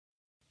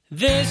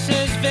This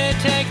is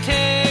Vittek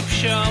Tape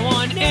Show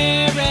on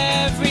air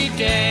every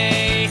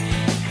day.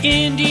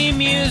 Indie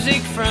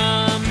music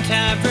from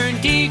Tavern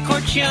di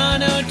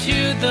Corciano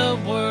to the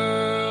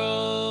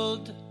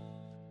world.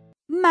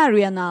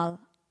 Marijuanal,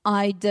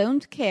 I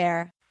don't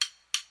care.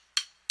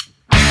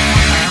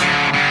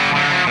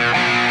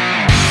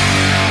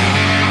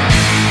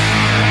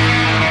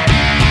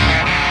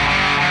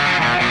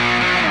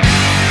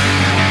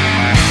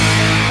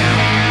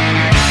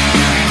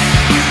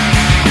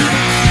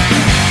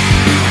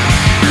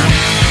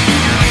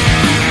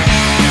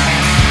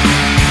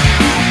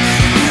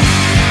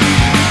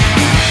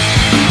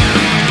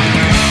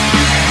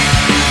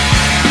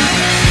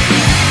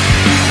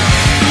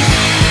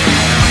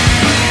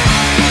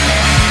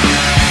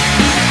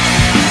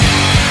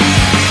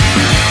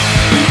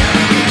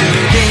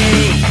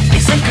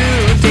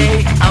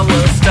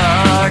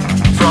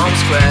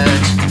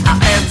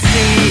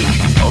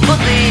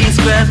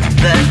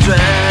 That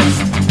drags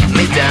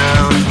me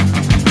down.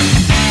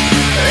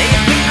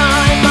 Leave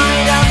behind my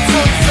doubts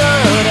and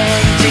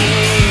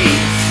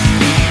certainties.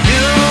 Do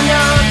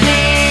not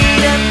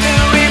need them to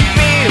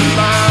repeat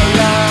my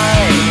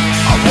life.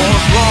 I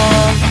was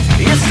wrong,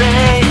 you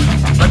say,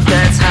 but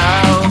that's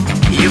how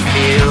you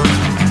feel.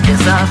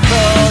 Things I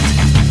thought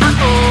I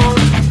own,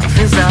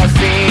 things I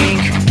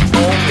think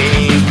on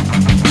me.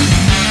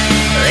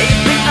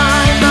 Leave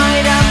behind my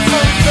doubts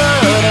and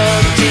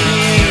certainties.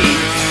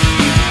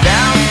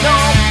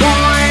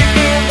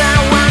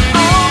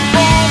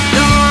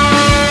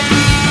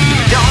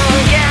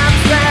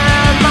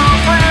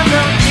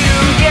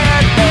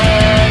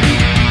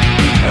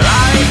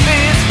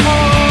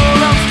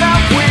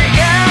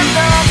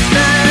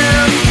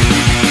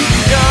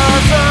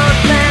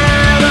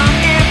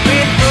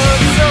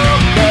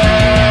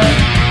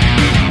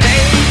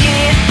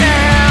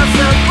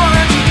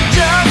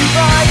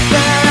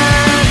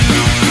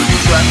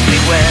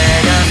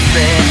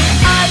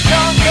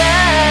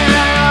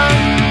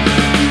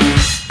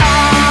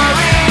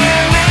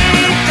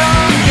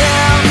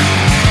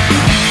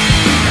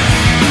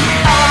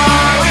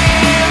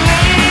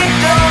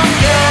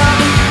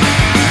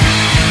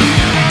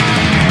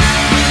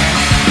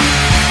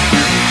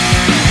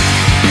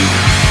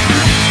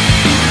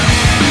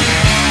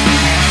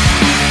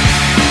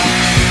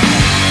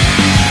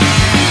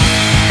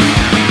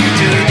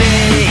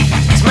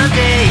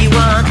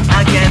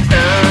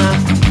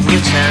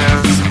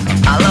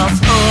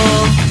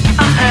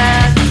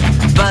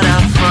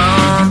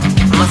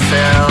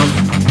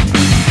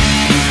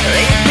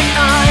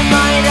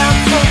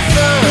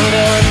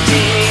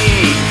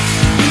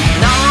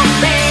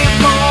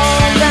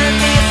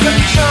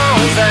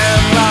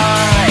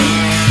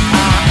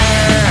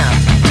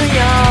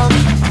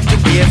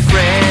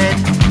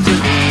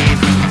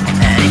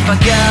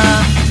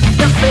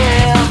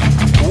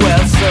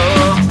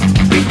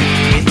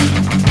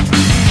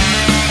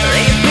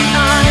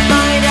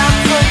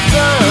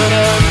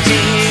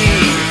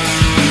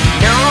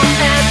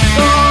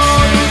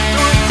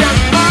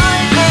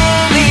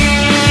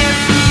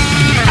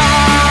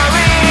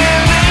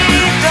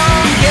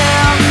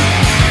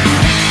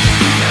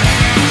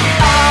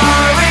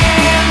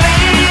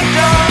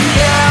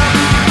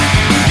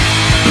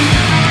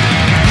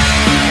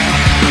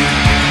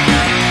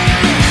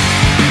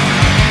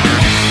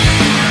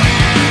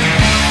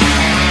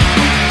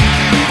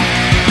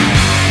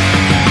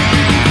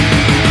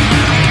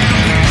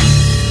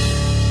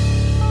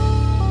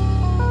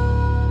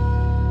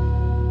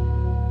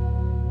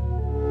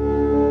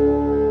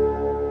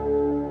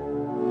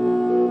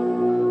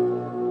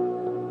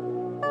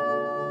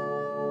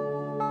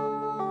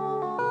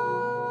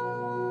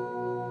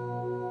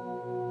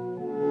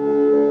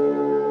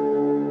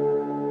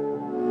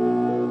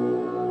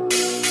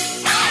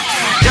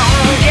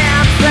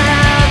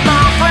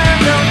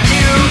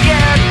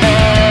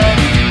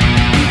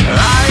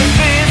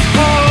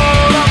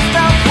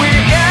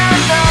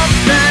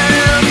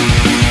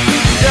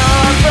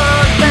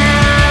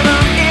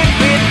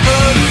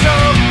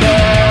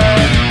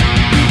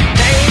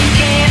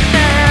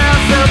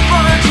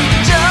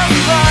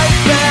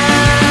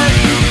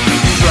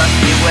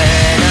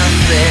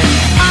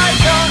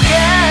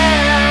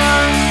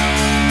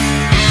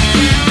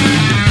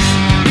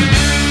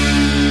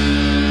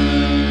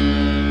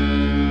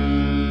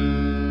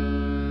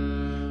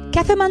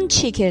 Cafeman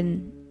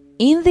Chicken,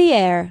 in the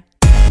air.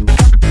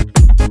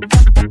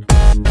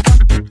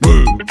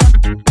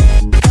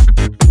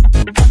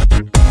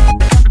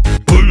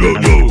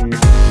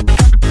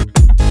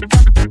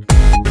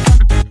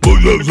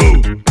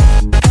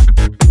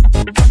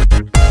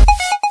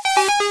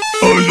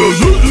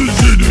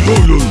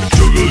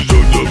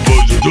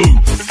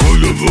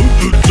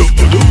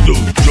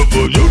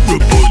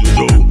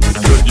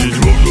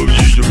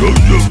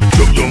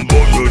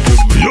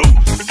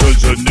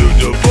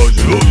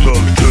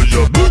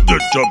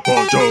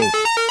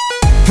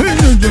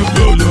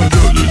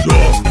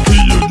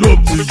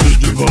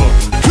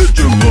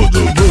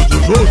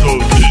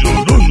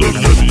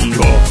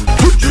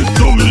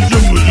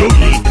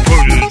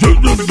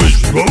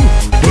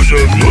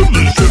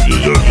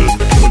 You're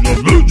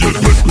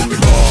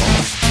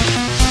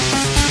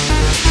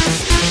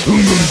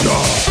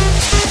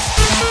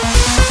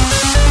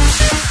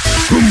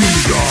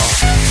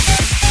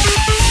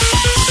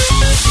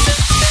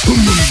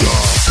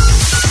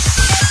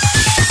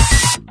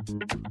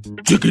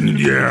Chicken in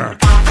the air.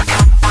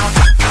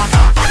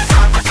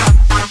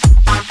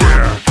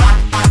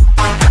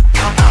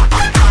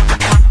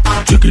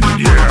 Chicken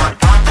in the air.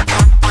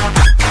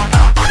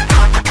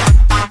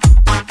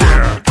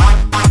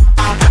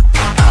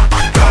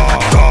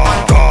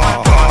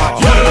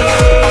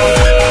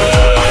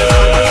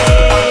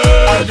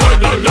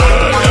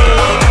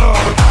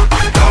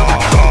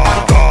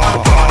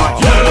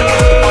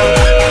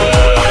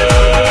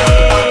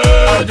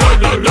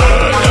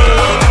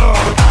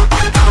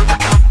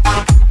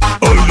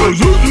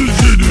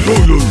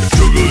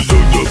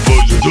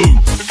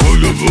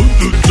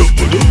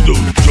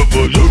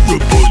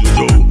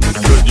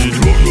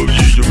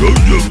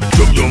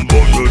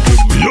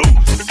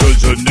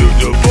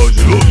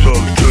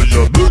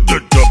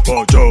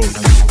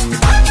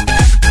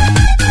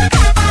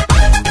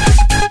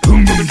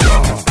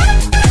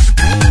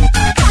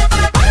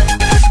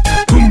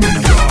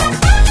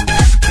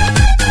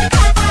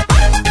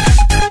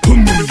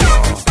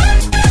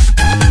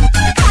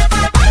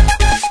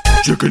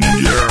 Chicken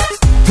in the air.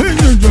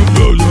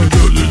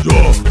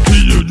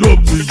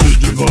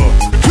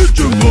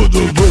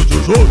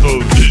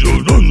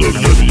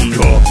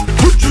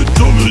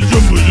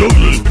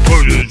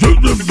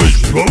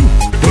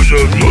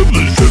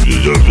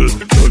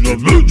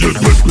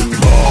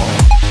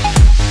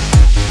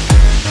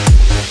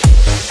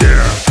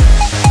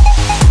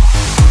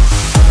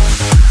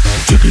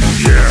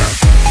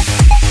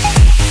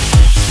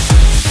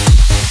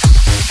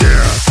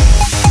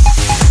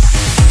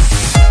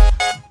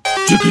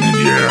 Chicken in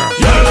the air.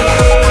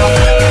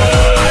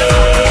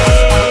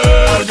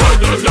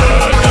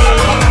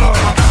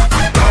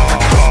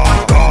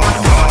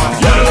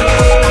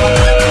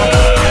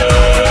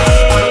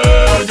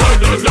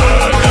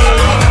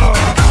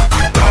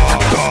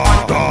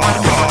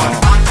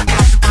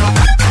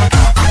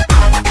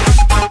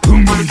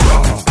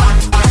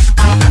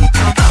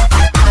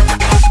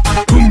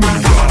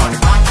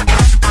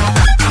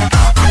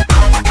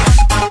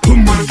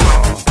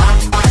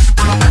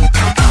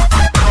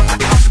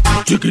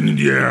 Chicken in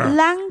the air.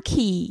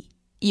 Lanky,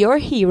 your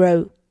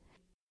hero.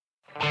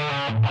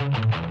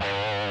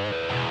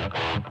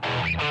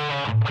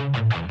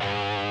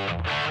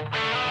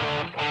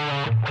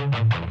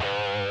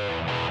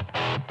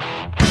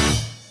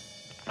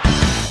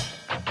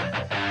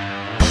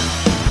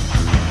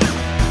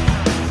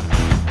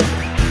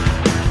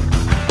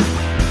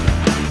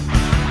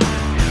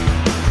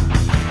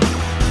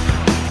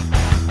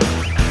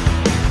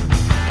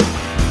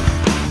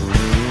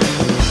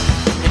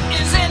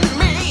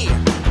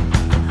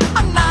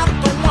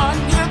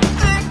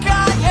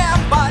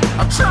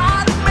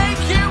 Try to make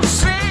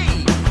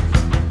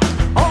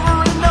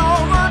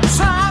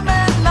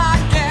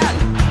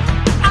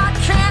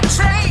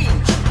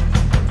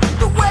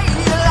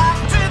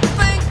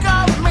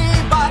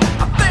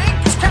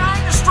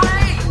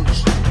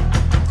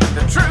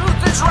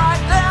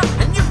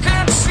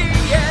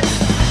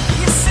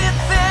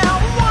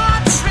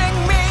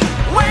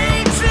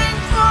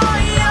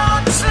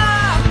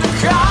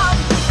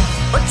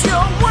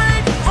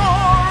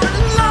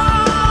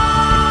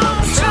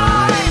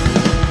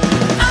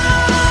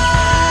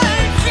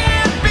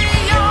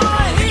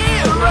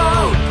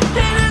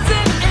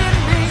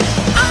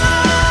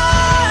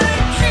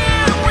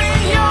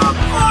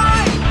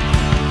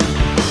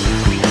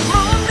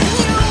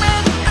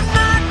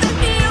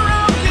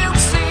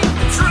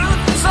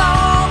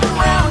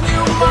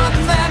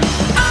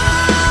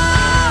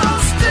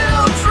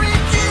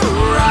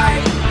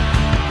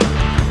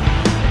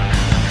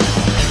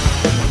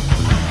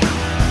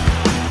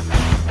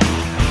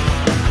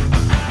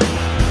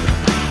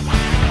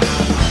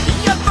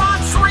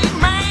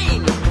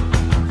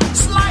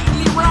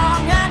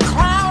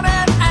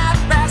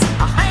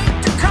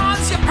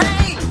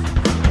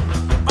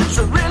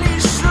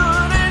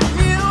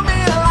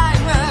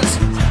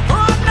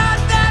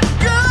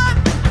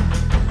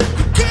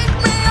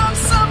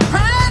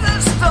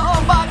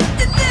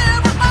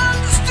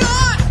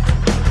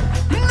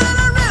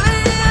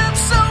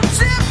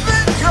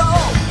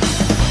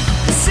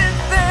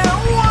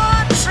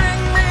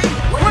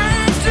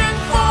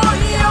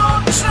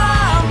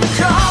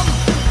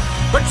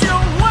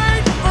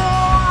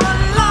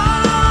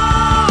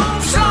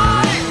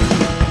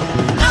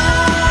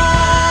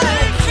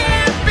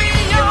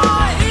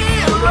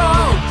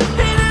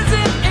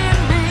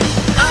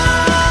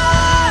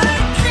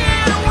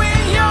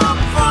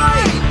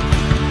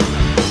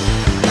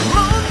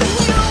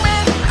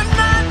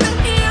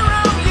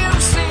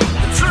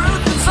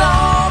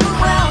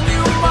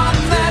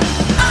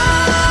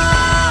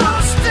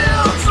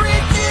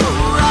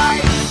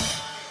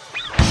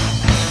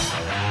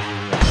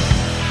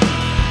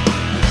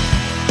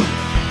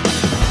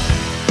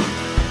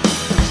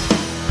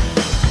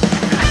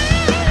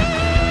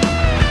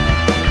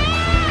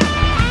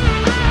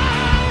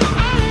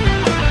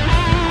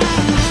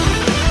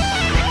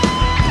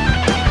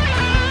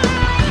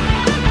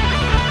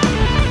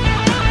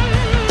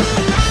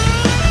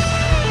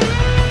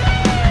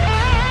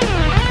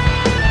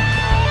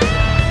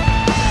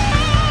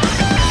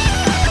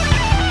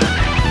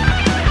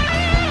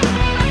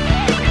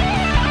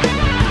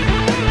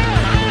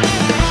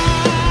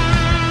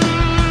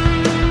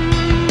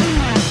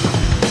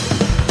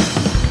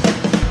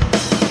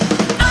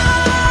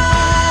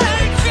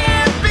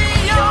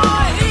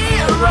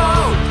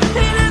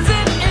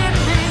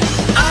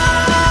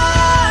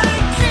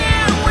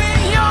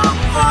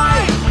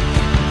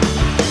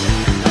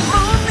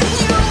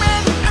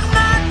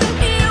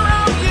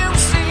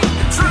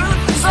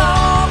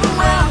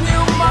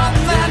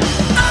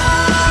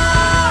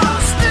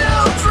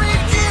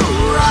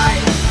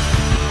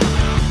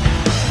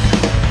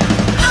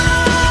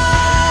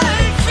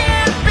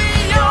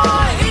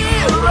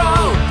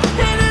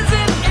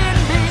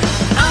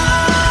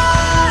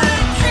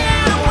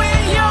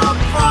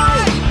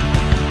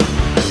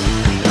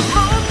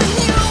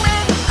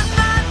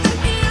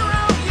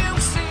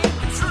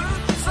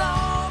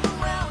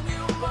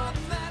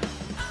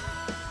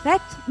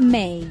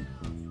May.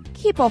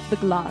 Keep off the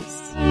glass.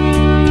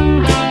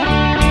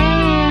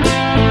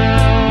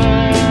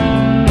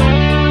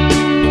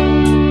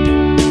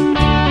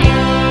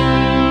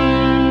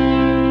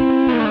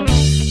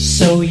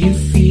 So you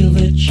feel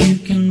that you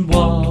can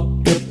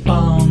walk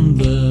upon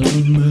the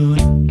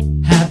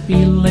moon.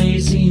 Happy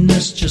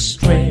laziness just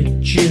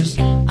stretches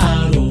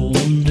out all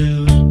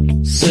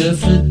noon.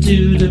 Surfer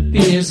dude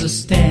appears a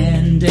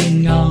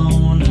standing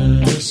on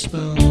a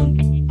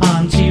spoon.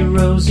 Auntie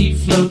Rosie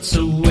floats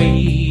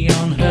away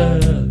on her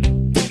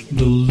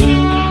balloon.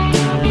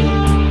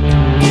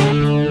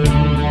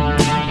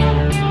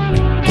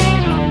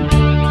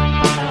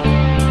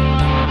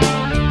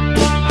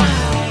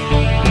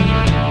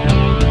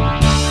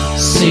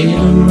 Sit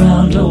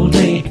around all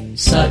day,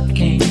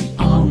 sucking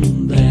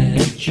on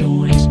that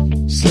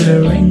joint,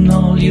 slurring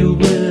all your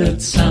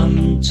words.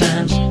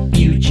 Sometimes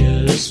you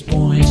just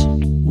point.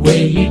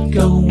 Where you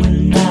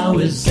going now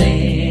is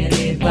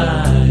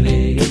anybody's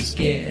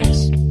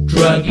guess.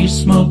 Drug you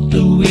smoke,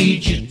 the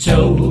weed you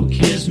toke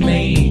has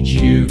made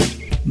you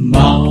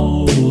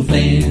more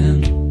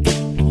than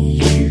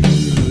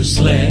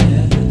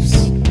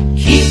useless.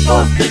 Keep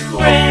off the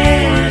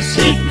grass,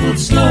 it will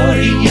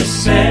slaughter your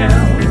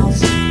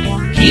cells.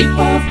 Keep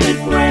off the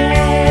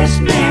grass,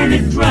 man,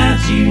 it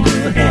drives you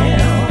to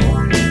hell.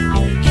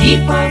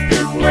 Keep off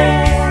the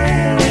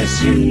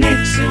grass, your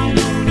neck's in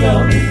a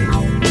row.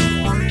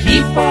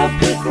 Keep off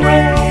the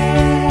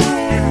grass,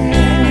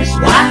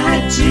 why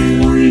do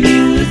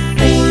you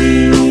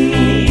think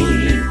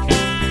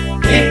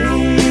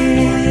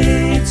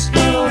it's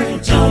going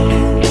to?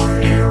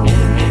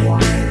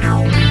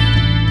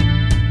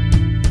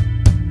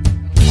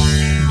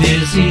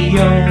 Busy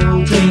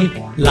all day,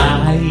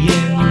 lying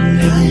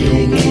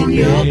in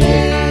your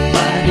bed,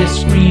 body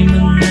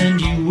screaming and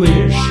you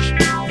wish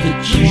that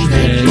you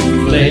had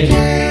fled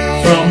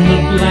from the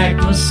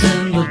blackness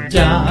and the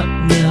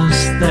darkness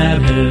that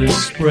has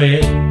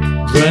spread.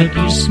 Drug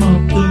you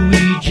smoke, the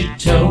weed you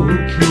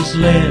toke has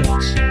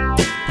left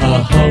a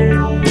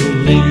hole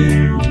in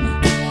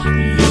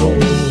your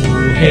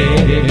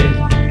head.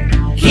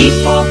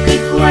 Keep off the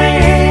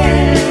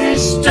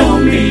grass,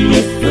 don't be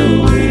a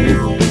fool.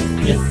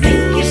 You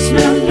think you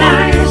smell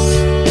nice,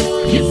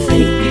 you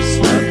think you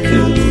smell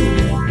cool.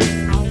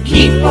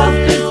 Keep off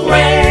the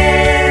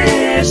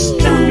grass,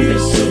 don't be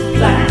so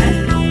blind.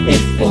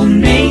 It will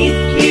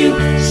make you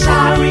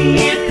sorry,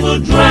 it will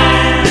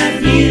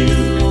drive you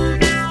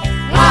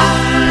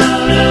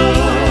out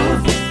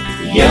of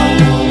your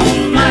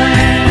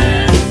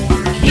mind.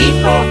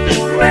 Keep off the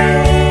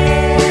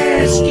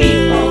grass,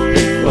 keep off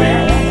the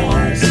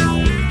grass,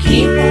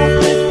 keep off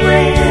the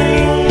grass.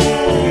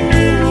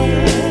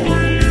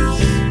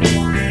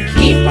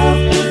 Keep off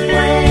the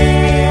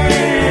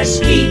grass,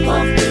 keep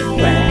off the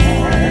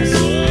grass,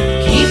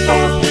 keep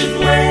off the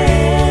grass.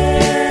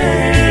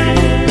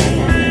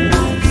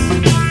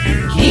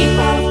 Keep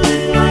off the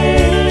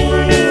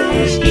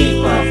grass,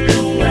 keep off the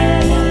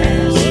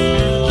grass,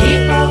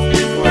 keep off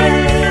the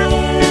grass.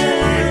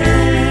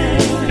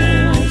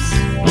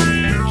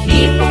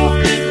 Keep off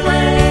the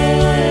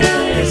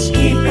grass,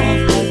 keep off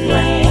the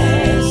grass,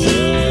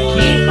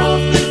 keep off the grass. Keep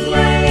off the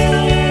grass.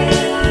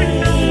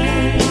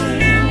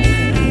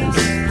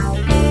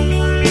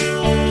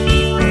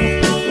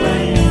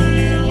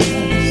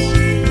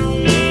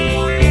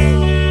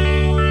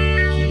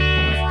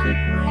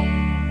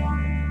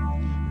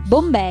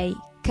 Bombay,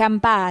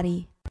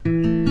 Campari.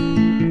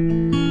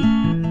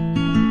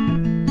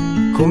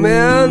 Com'è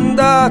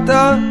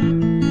andata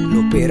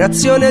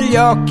l'operazione agli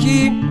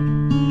occhi?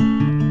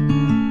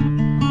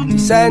 Ti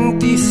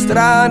senti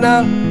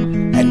strana?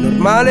 È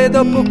normale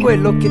dopo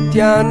quello che ti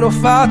hanno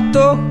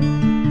fatto?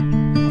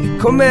 E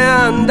com'è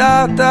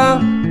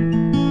andata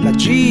la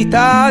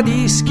gita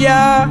di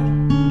Ischia?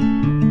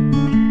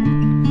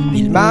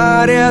 Il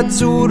mare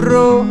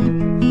azzurro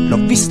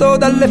l'ho visto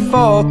dalle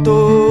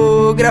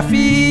fotografie.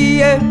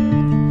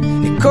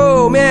 E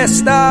come è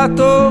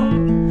stato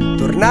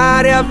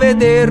tornare a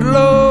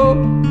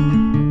vederlo?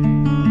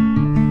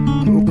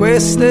 In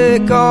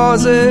queste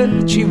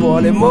cose ci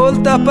vuole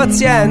molta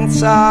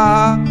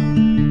pazienza.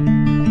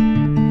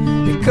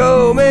 E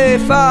come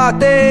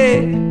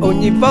fate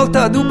ogni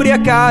volta ad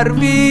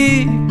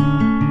ubriacarvi?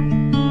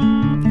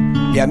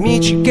 Gli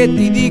amici che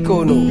ti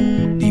dicono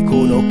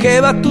che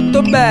va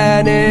tutto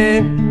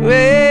bene.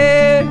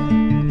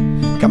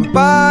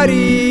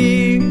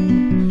 Campari,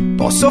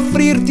 posso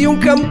offrirti un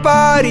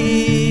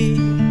Campari?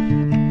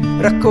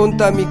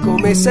 Raccontami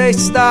come sei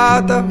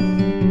stata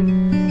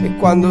e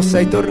quando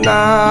sei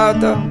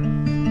tornata.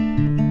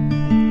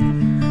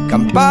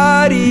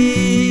 Campari,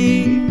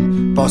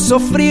 posso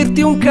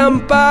offrirti un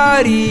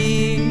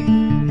Campari?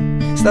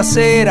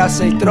 Stasera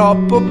sei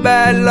troppo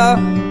bella,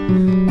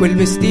 quel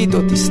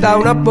vestito ti sta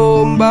una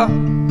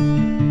bomba.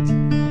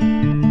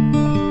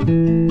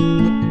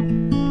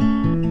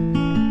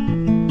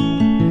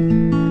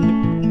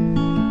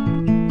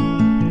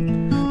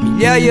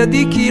 Migliaia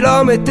di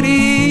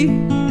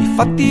chilometri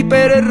fatti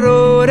per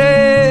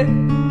errore,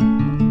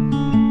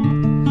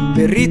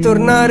 per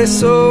ritornare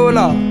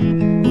sola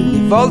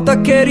ogni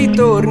volta che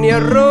ritorni a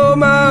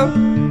Roma.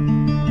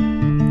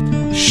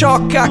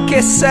 Sciocca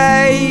che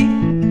sei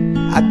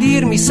a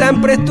dirmi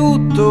sempre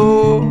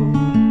tutto,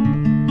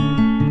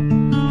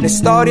 le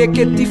storie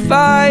che ti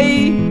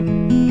fai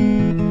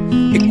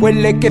e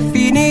quelle che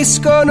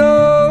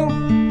finiscono.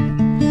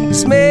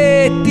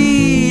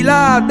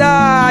 Smettila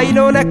dai,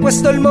 non è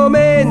questo il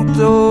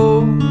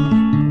momento.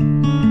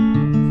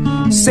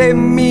 Se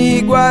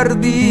mi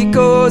guardi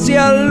così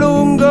a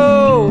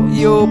lungo,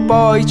 io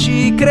poi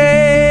ci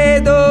credo.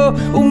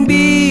 Un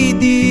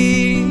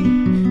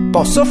bidi,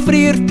 posso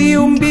offrirti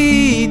un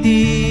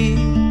bidi.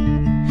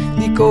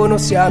 Dicono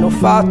siano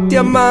fatti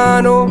a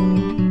mano,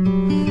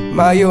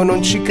 ma io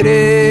non ci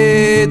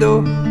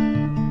credo.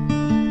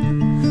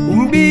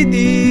 Un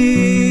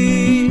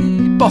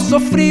bidi, posso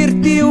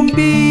offrirti un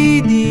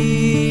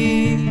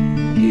bidi.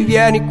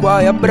 Vieni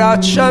qua e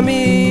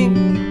abbracciami,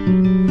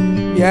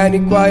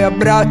 vieni qua e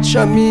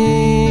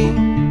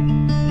abbracciami.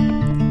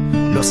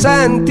 Lo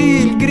senti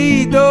il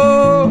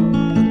grido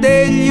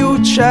degli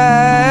uccelli?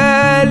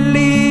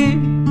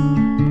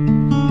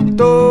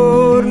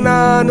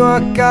 Tornano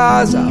a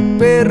casa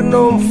per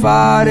non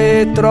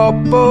fare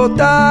troppo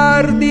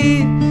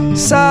tardi.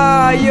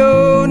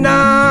 Sayonara,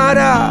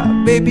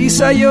 baby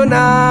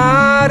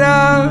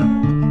sayonara.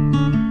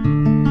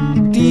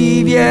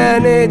 Ti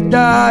viene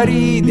da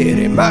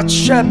ridere ma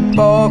c'è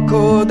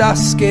poco da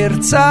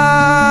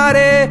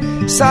scherzare.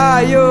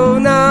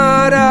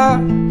 Sayonara,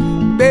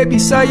 baby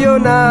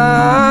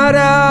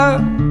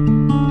sayonara.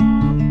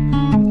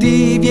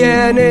 Ti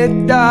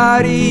viene da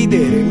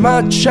ridere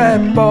ma c'è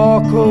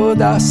poco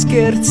da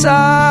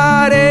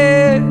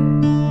scherzare.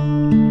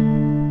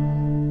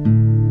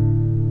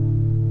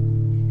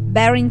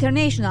 Barry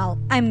International,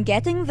 I'm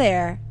getting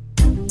there.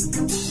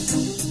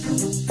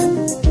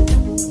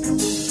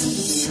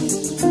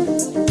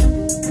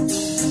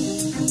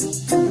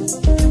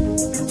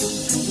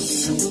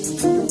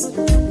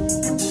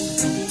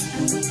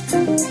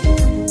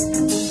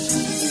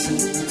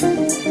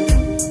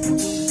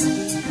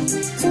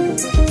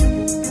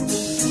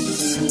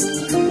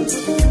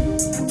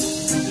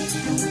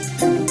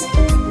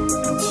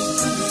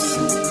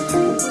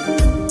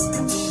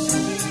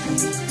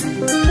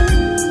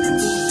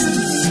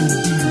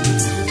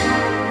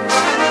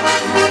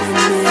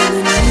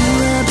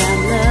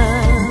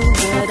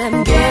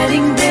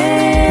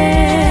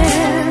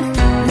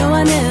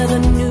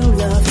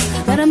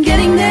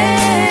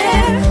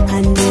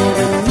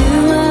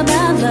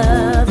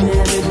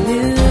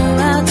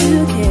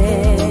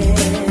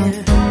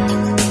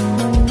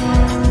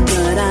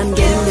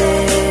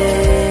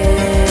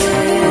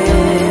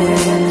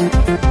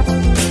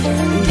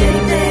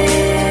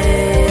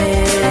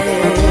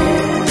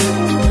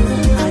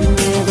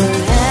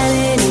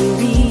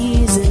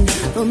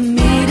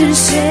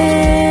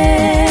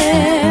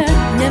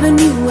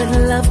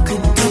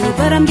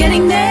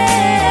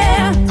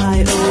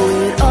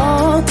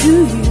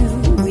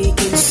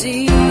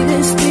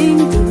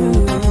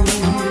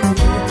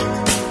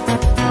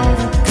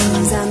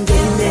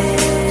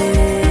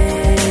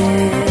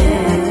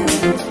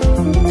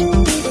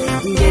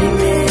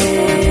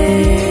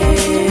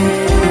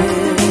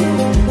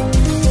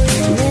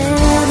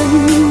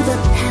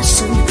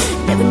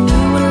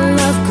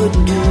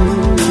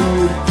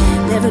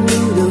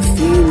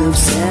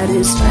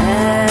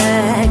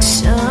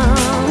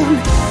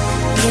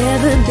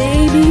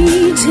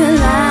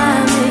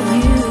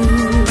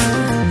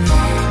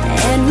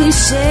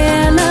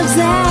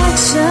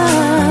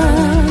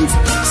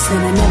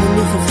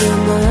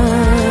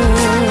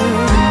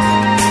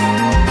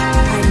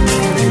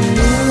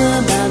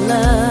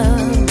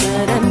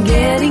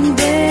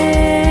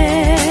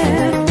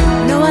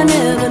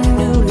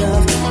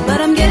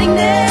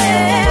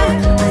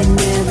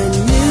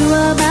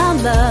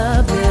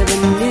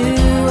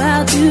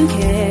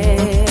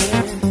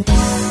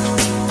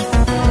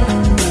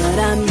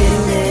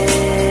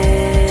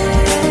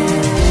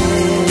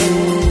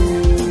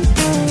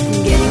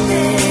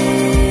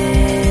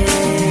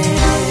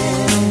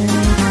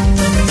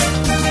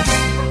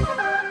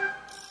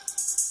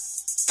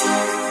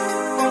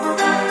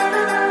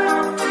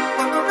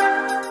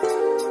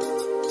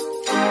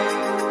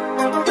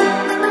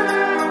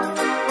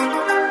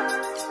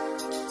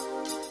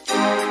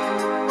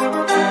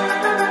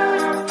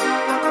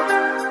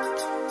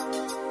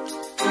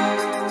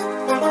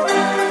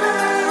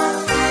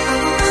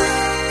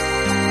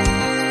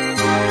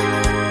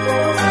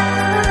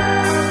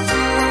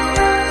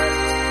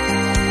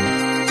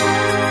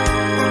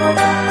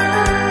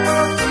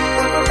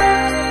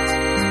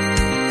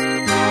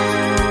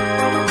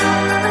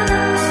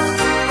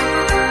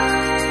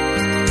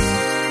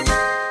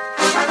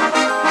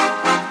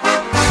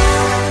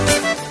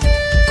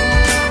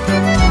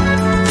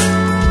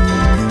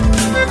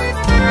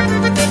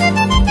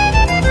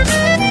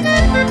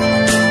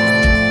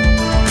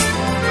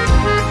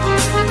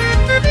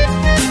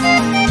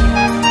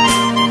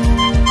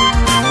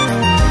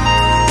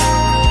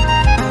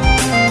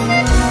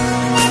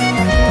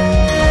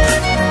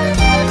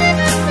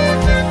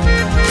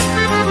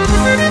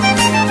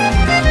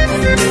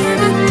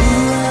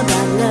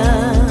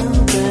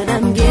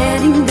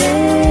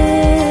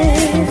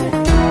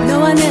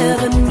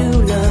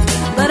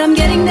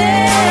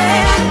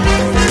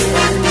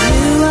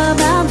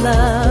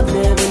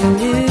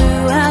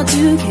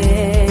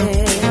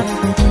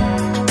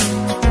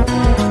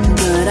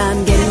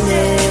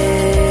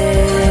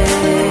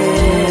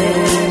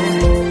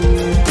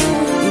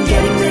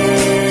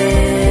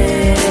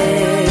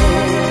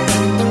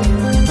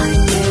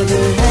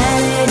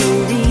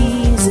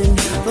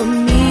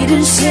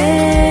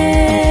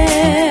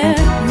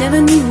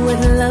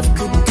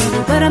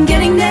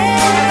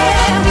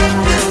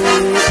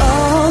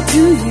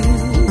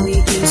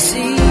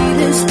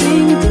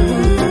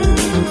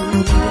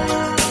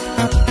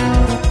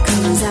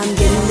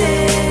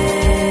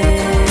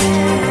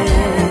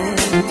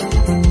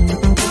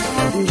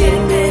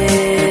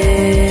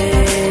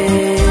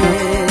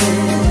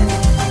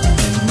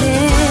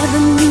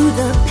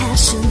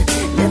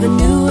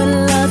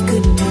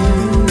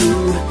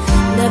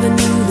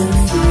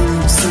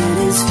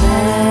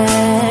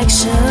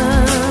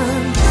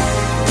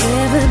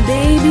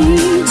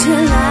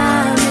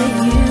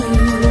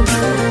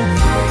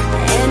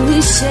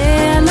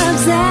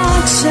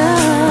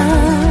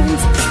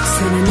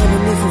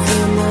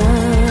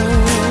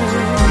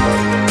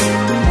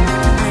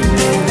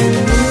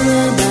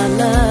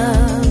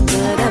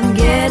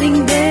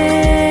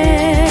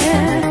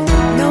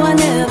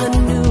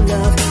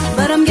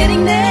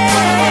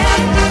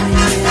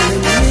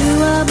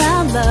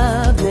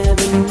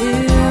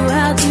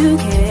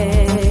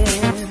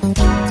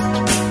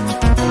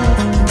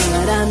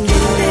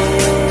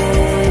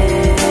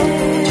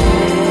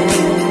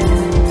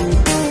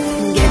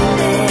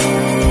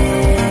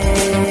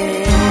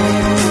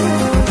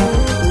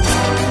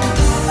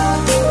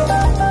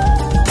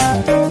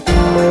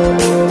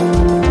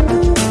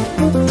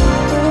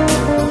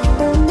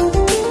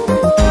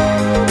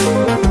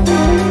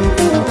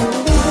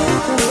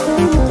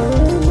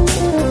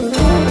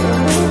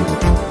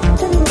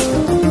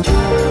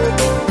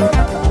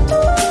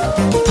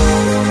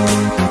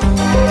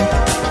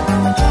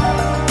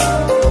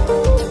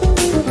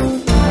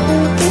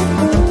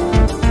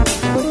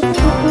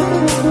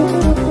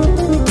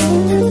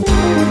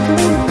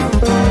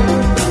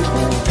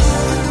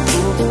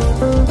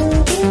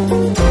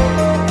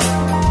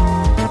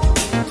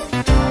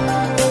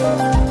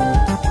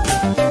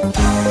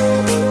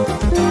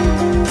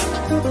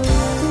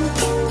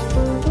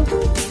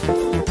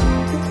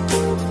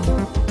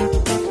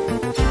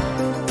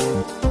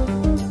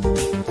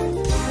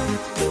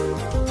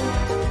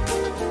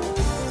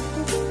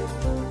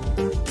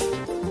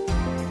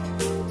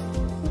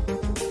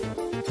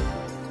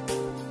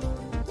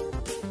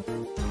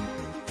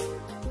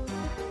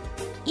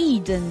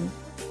 EEDEN,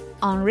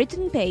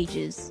 Unwritten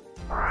Pages.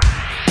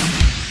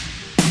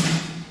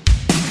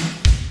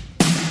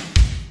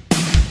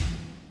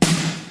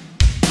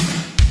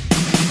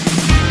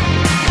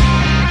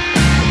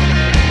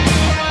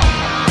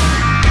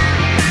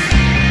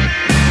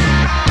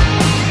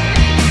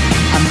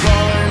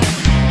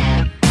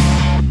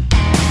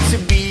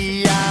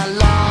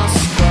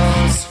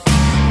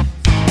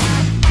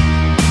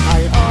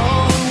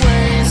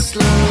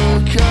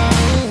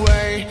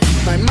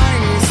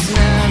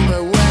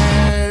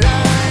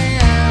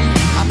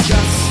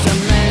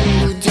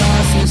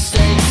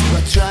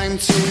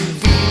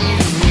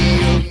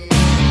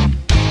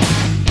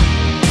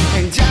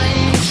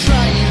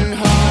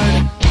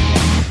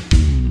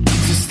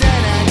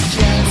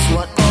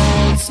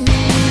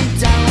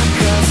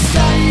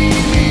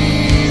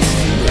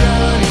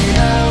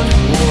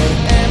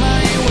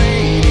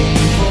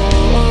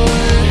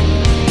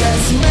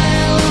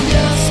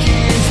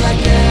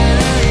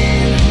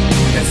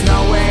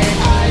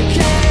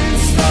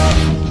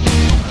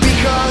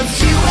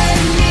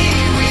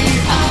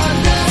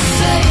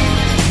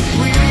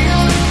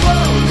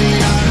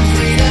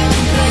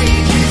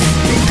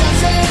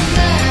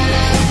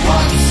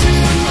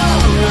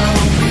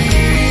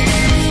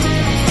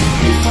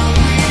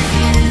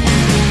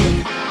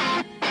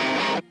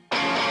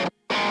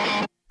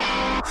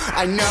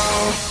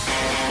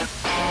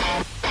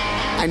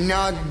 I'm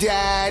not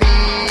that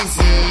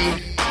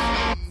easy.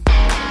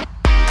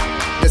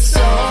 There's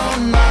so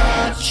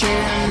much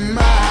in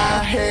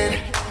my head,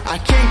 I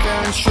can't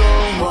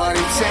control what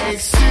it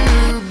takes to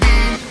be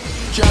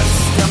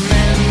just a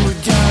man who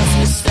does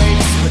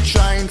mistakes, but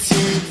trying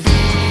to be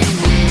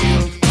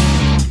real.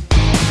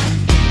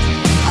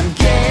 I'm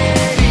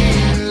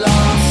getting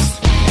lost,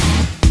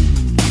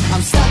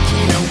 I'm stuck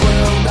in a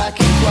world I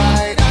can't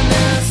quite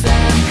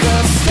understand,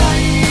 'cause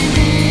time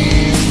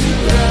is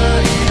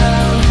running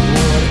out.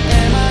 What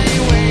am I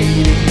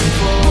waiting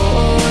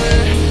for?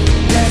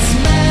 That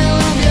smell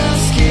of your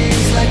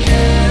skin's like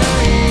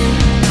heroin.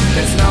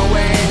 There's no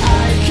way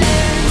I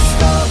can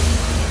stop,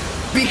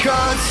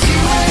 because you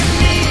and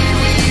me,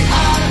 we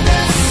are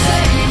the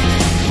same.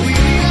 We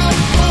are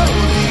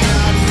floating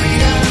on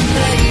freedom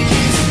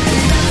pages.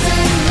 It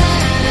doesn't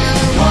matter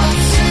what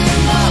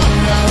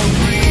tomorrow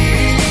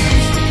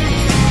brings,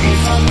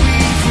 if I'm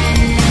with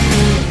you.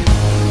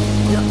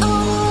 You're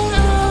all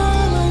I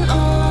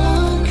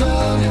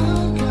got.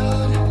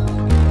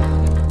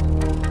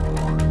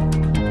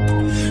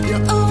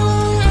 You're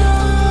all I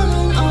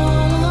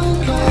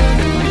got.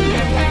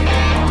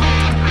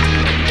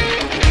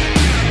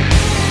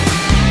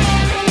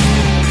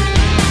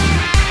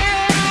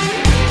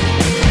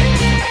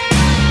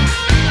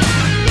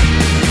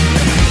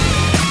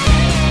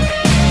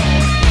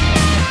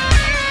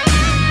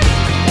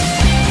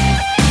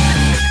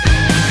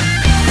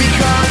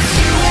 'Cause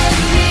you and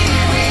me,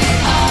 we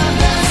are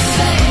the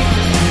same.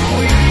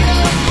 We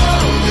are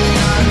floating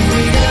on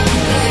freedom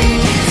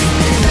pages.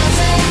 It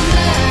doesn't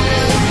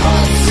matter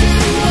what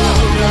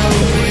tomorrow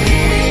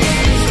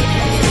brings,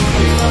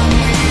 if I'm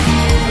with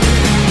you.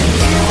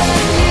 You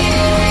and me,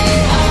 we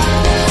are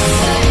the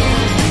same.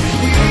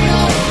 We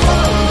are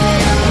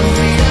floating on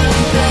freedom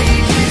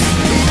pages.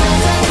 It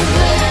doesn't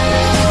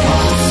matter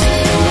what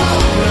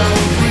tomorrow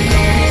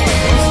brings,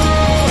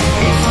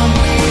 if I'm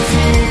with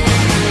you.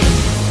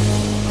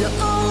 You're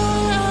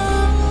all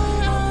I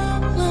got.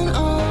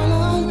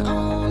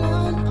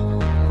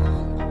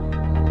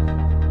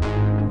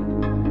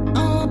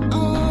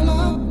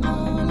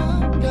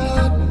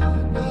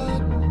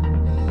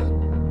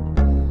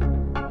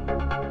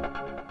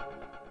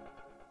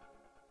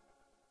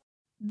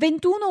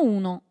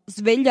 21:01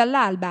 Sveglio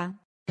all'alba.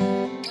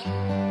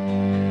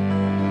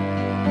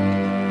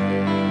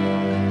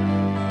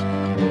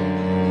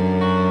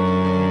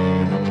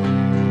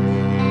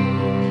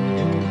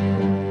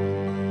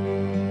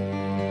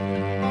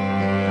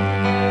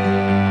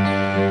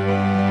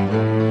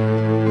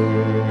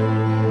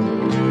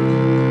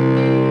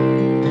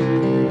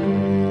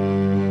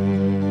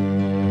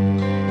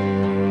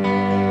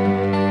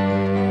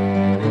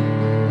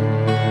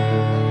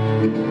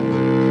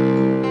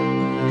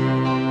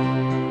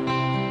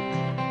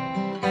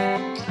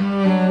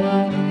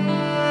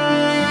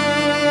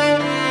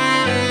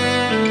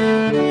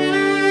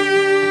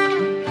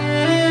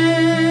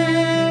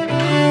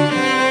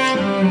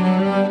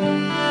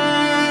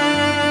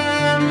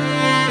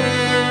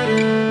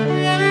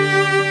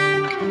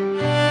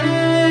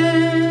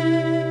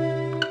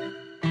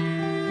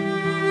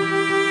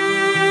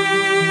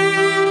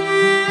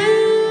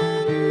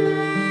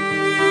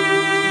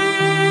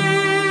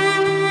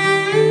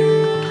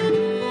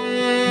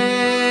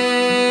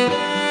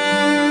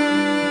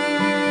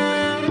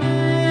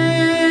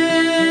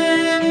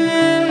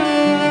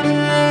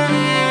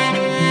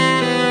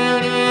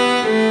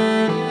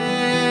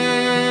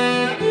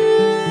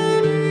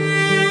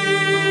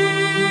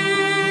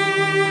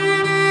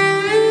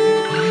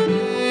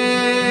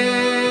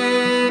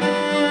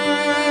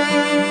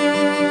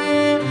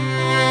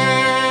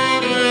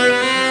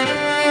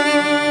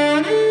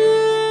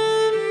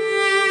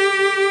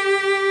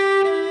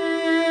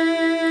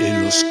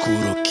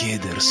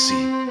 chiedersi,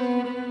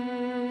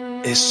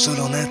 è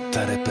solo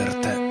nettare per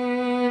te.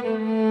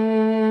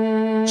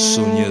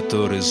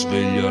 Sognatore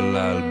sveglio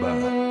all'alba,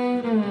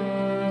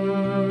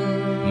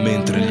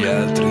 mentre gli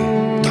altri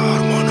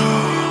dormono.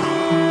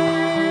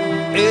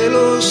 E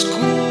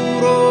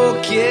l'oscuro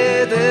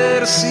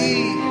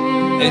chiedersi,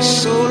 è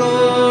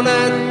solo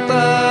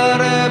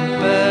nettare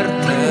per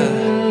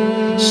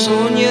te.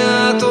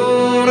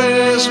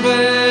 Sognatore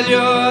sveglio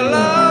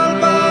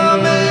all'alba,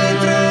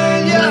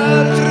 mentre gli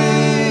altri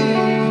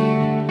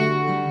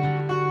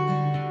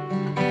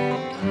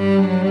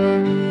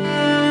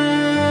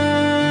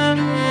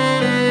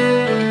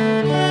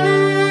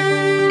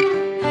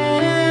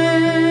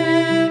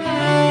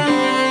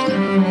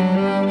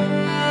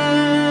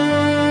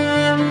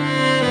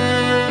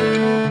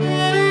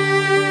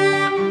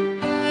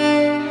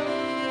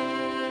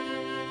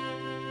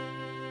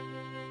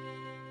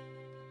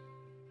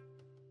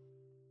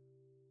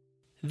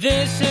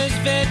This is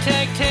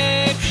Vittek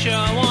Tape Show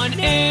on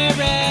air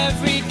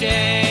every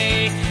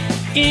day.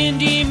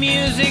 Indie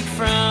music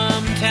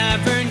from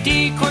Tavern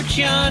di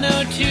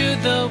Corciano to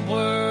the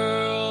world.